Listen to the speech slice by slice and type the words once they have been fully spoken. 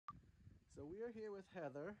So we are here with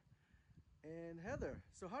Heather. And Heather,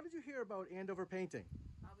 so how did you hear about Andover Painting?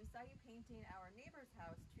 We saw you painting our neighbor's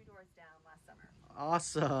house 2 doors down last summer.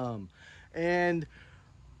 Awesome. And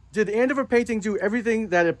did Andover Painting do everything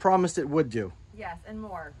that it promised it would do? Yes, and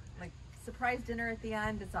more. Like surprise dinner at the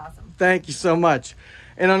end. It's awesome. Thank you so much.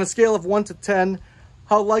 And on a scale of 1 to 10,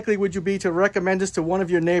 how likely would you be to recommend us to one of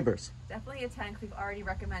your neighbors? Definitely a 10 because we've already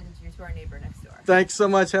recommended you to our neighbor next door. Thanks so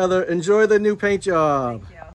much, Heather. Enjoy the new paint job. Thank you.